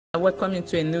Welcome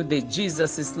into a new day.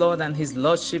 Jesus is Lord and His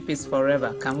Lordship is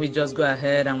forever. Can we just go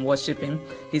ahead and worship Him?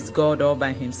 He's God all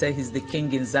by Himself. He's the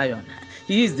King in Zion.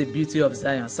 He is the beauty of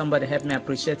Zion. Somebody help me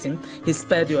appreciate Him. He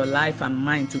spared your life and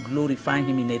mine to glorify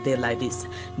Him in a day like this.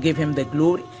 Give Him the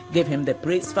glory. Give Him the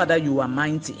praise. Father, you are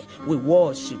mighty. We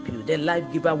worship you. The life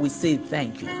giver, we say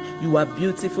thank you. You are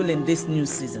beautiful in this new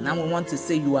season. And we want to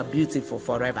say you are beautiful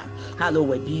forever.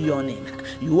 Hallowed be your name.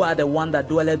 You are the one that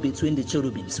dwelleth between the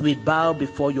cherubims. We bow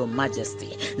before your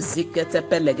majesty.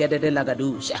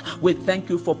 We thank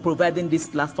you for providing this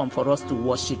platform for us to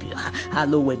worship you.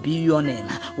 Hallowed be your name.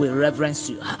 We reverence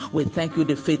you. We thank you,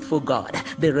 the faithful God,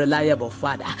 the reliable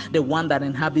Father, the one that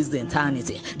inhabits the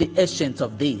eternity, the ancient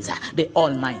of days, the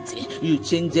Almighty. You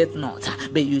change it not,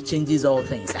 but you changes all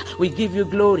things. We give you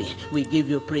glory. We give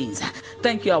you praise.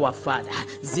 Thank you, our Father.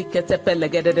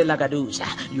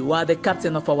 You are the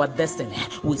captain of our destiny.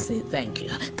 We say thank you.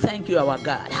 Thank you, our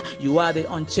God. You are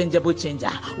the unchangeable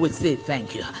changer. We say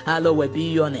thank you. Hallowed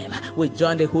be your name. We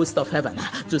join the host of heaven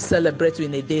to celebrate you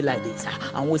in a day like this.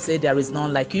 And we say there is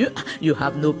none like you. You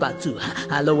have no part two.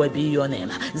 Hallowed be your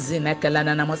name.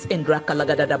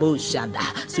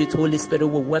 Sweet Holy Spirit,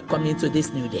 we welcome you to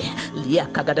this new day.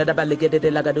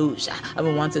 And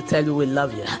we want to tell you we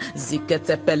love you.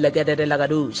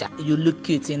 You look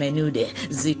cute in a new day.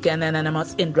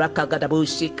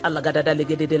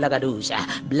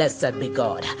 Blessed be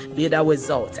God. Be thou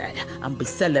exalted and be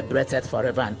celebrated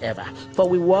forever and ever. For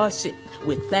we worship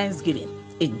with thanksgiving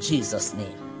in Jesus'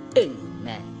 name.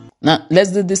 Amen. Now,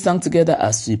 let's do this song together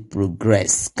as we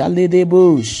progress.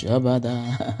 Kalidebo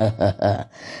Shabada.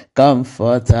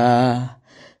 Comforter.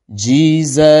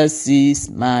 Jesus is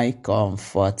my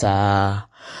comforter.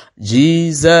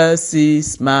 Jesus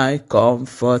is my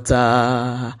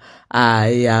comforter. I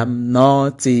am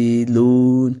not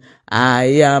alone.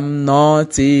 I am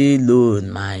not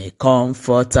alone, my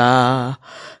comforter.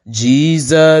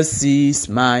 Jesus is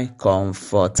my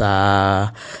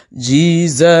comforter.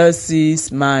 Jesus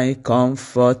is my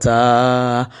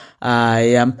comforter. I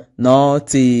am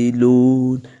not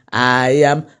alone. I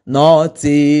am not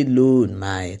alone,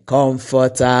 my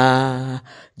comforter.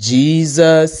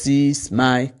 Jesus is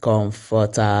my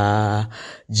comforter.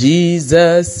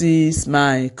 Jesus is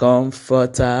my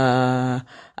comforter.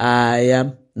 I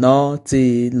am not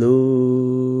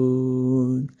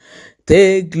alone.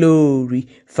 Take glory,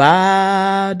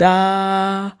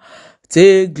 Father.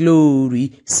 Take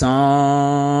glory, Son.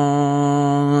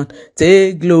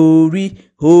 Take glory,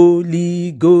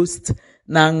 Holy Ghost.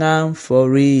 Nangam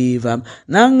forever,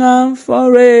 nangam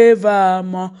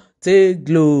forevermore. Take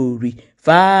glory,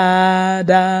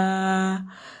 Father.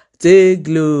 Take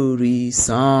glory,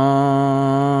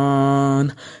 Son.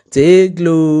 Take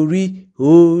glory,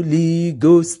 Holy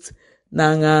Ghost.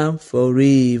 Nangam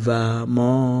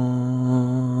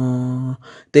forevermore.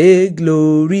 Take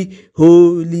glory,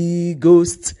 Holy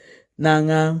Ghost.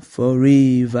 Nangam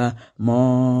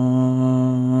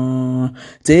forevermore.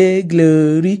 Take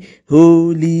glory,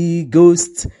 Holy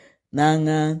Ghost.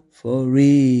 Nangam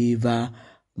forevermore.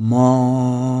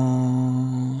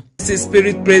 This is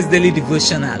Spirit Praise Daily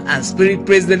Devotional, and Spirit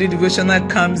Praise Daily Devotional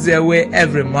comes your way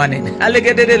every morning to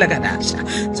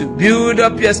build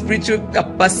up your spiritual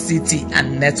capacity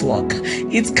and network.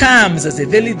 It comes as a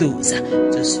daily dose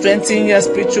to strengthen your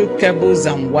spiritual cables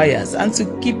and wires and to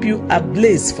keep you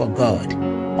ablaze for God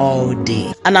all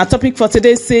day. And our topic for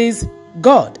today says,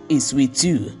 God is with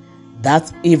you.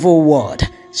 That evil word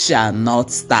shall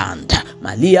not stand.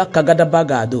 Malia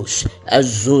kagadabagadosh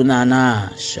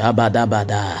azunana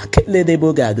shabadabada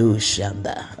keledebogadosh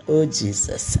yanda. Oh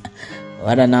Jesus,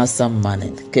 what an awesome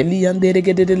morning.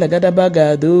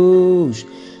 Keliyanderegedelagadabagadosh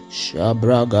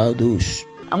shabragadosh.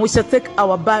 And we shall take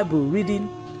our Bible reading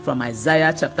from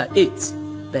Isaiah chapter 8,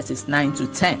 verses 9 to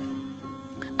 10.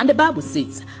 And the Bible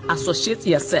says, associate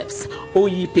yourselves, O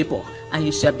ye people, and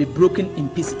you shall be broken in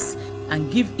pieces.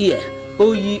 And give ear,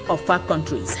 O ye of far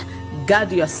countries.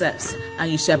 Guard yourselves,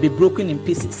 and you shall be broken in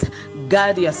pieces.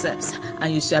 Guard yourselves,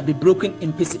 and you shall be broken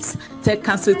in pieces. Take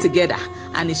counsel together,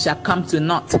 and it shall come to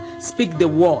naught. Speak the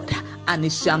word, and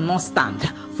it shall not stand.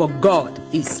 For God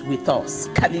is with us.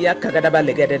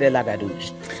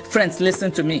 Friends,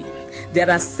 listen to me. There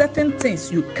are certain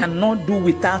things you cannot do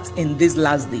without in these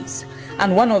last days.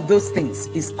 And one of those things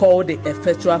is called the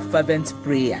effectual fervent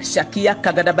prayer. Shakia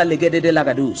kagadaba legede de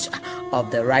lagadush of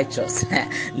the righteous.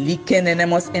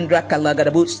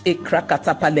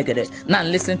 Now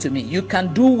listen to me. You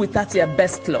can do without your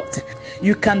best cloth.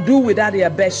 You can do without your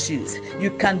best shoes.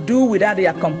 You can do without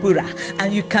your computer.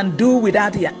 And you can do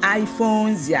without your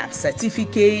iPhones, your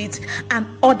certificates, and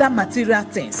other material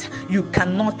things. You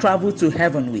cannot travel to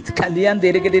heaven with. But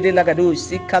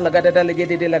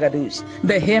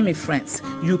hear me, friends.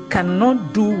 You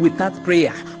cannot do without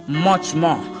prayer, much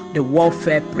more the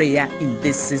warfare prayer in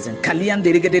this season.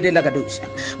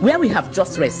 Where we have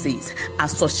just read says,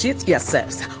 associate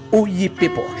yourselves, O ye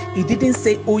people. It didn't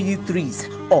say, O ye trees,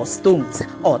 or stones,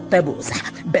 or pebbles,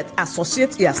 but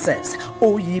associate yourselves,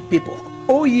 O ye people.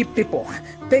 O ye people,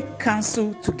 take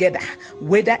counsel together,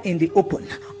 whether in the open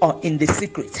or in the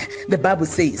secret. The Bible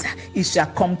says, it shall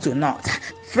come to naught.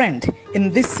 Friend,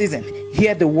 in this season,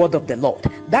 hear the word of the Lord.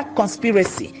 That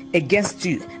conspiracy against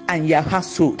you and your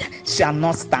household shall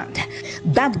not stand.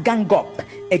 That gang up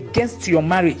against your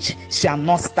marriage shall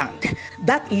not stand.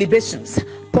 That libations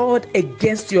poured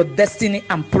against your destiny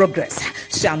and progress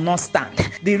shall not stand.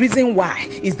 The reason why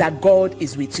is that God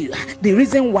is with you. The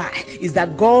reason why is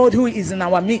that God who is in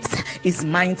our midst is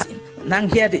mighty. Now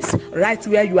hear this, right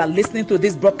where you are listening to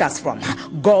this broadcast from,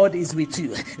 God is with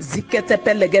you.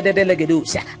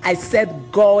 I said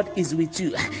God is with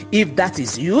you. If that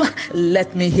is you,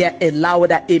 let me hear a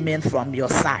louder amen from your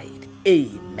side.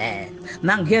 Amen.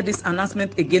 Now hear this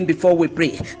announcement again before we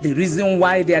pray. The reason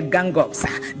why their gang-ups,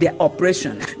 their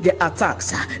operation, their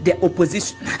attacks, their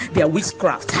opposition, their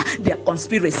witchcraft, their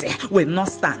conspiracy will not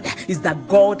stand is that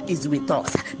God is with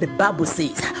us. The Bible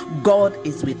says God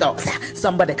is with us.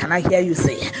 Somebody, can I hear you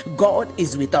say God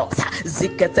is with us? The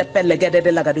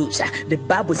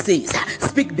Bible says,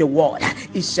 speak the word,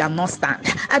 it shall not stand.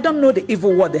 I don't know the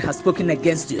evil word they have spoken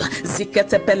against you. I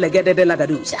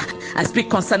speak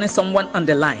concerning someone on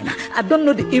the line. I don't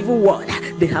know the evil word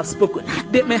they have spoken.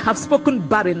 They may have spoken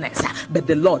barrenness, but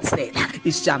the Lord said,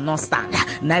 it shall not stand,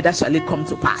 neither shall it come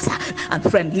to pass. And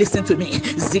friend, listen to me.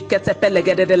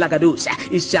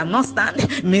 It shall not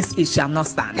stand means it shall not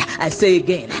stand. I say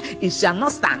again, it shall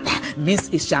not stand means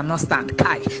it shall not stand.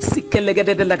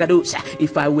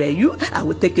 If I were you, I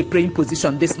would take a praying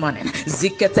position this morning. I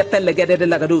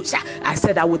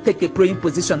said I would take a praying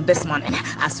position this morning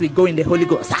as we go in the Holy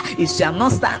Ghost. It shall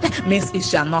not stand means it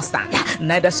shall not stand,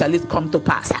 neither shall it come to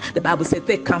pass. The Bible says,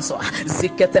 take counsel.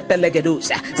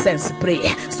 Sense pray.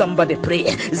 Somebody pray.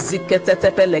 Sense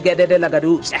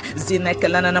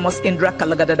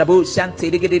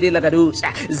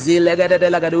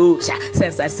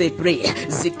I say pray.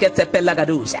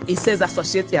 It says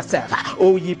associate yourself,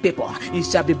 O ye people, you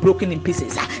shall be broken in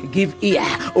pieces. Give ear,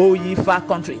 O ye far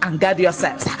country, and guard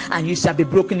yourselves, and you shall be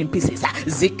broken in pieces.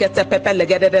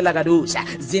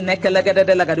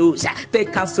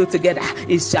 Take counsel together,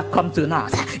 it shall come to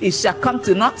naught. It shall come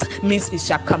to naught means it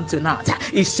shall come to naught.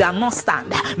 It shall not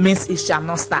stand means it shall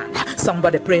not stand.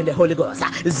 Somebody pray in the Holy Ghost.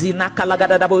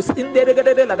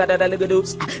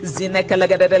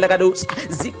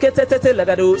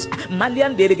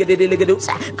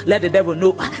 Let the devil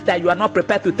know that you are not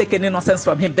prepared to take any nonsense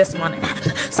from him this morning.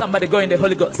 Somebody go in the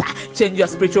Holy Ghost. Change your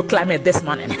spiritual climate this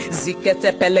morning.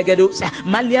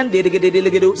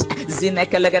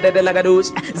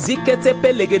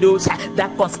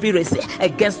 That conspiracy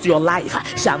against your life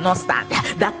shall not stand.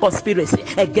 That conspiracy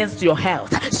against your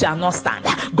health shall not stand.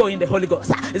 Go in the Holy Ghost.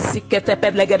 That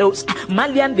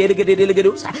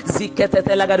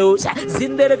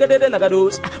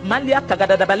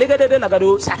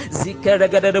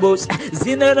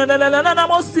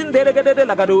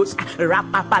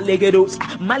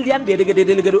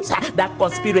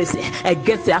conspiracy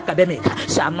against the academic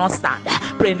shall not stand.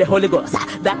 Pray in the Holy Ghost.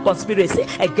 That conspiracy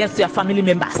against your family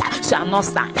members shall not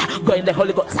stand. Go in the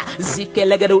Holy Ghost.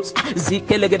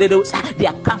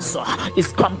 Their counsel is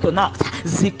come to naught.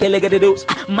 If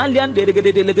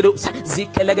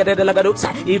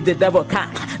the devil can,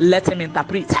 let him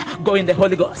interpret. Go in the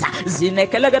Holy Ghost.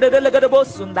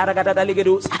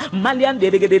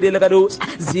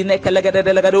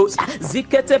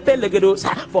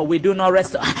 For we do not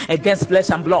wrestle against flesh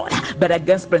and blood, but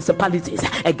against principalities,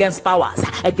 against powers,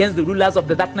 against the rulers of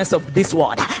the darkness of this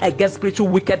world, against spiritual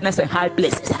wickedness in high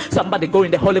places. Somebody go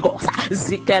in the Holy Ghost.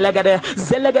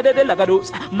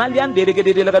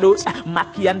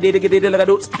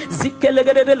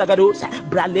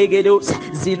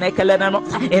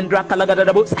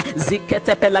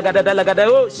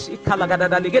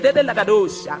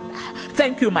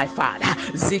 Thank you, my Father.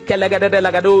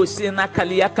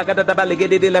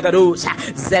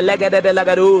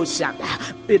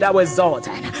 Be thou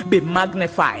exalted, be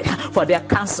magnified, for their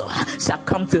counsel shall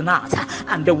come to naught,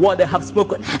 and the word they have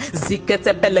spoken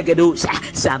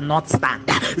shall not stand.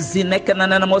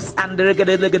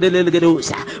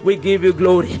 We give you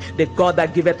glory, the God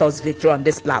that giveth us victory on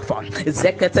this platform.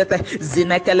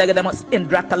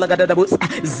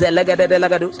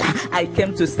 I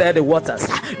came to stir the waters.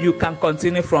 You can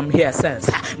continue from here, sense.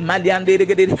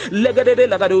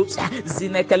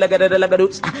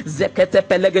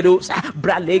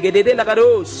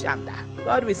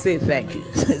 God, we say thank you.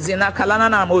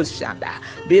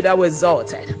 Be thou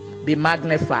exalted, be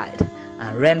magnified,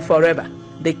 and reign forever,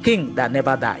 the King that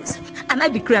never dies. And I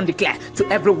decree and declare to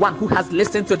everyone who has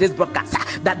listened to this broadcast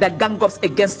that the gang-ups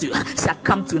against you shall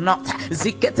come to naught.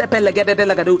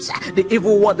 The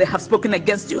evil word they have spoken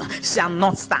against you shall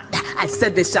not stand. I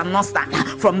said they shall not stand.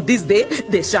 From this day,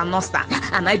 they shall not stand.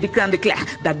 And I decree and declare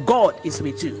that God is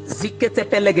with you.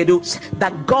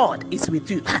 That God is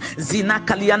with you. In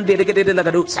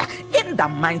the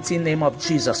mighty name of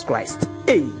Jesus Christ.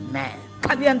 Amen.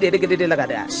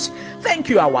 Thank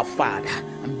you, our Father,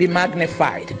 and be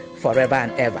magnified forever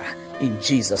and ever in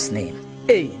Jesus' name.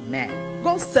 Amen.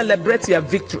 Go celebrate your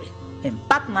victory in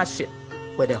partnership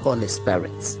with the Holy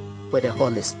Spirit. With the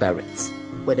Holy Spirit.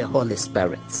 With the Holy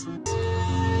Spirit.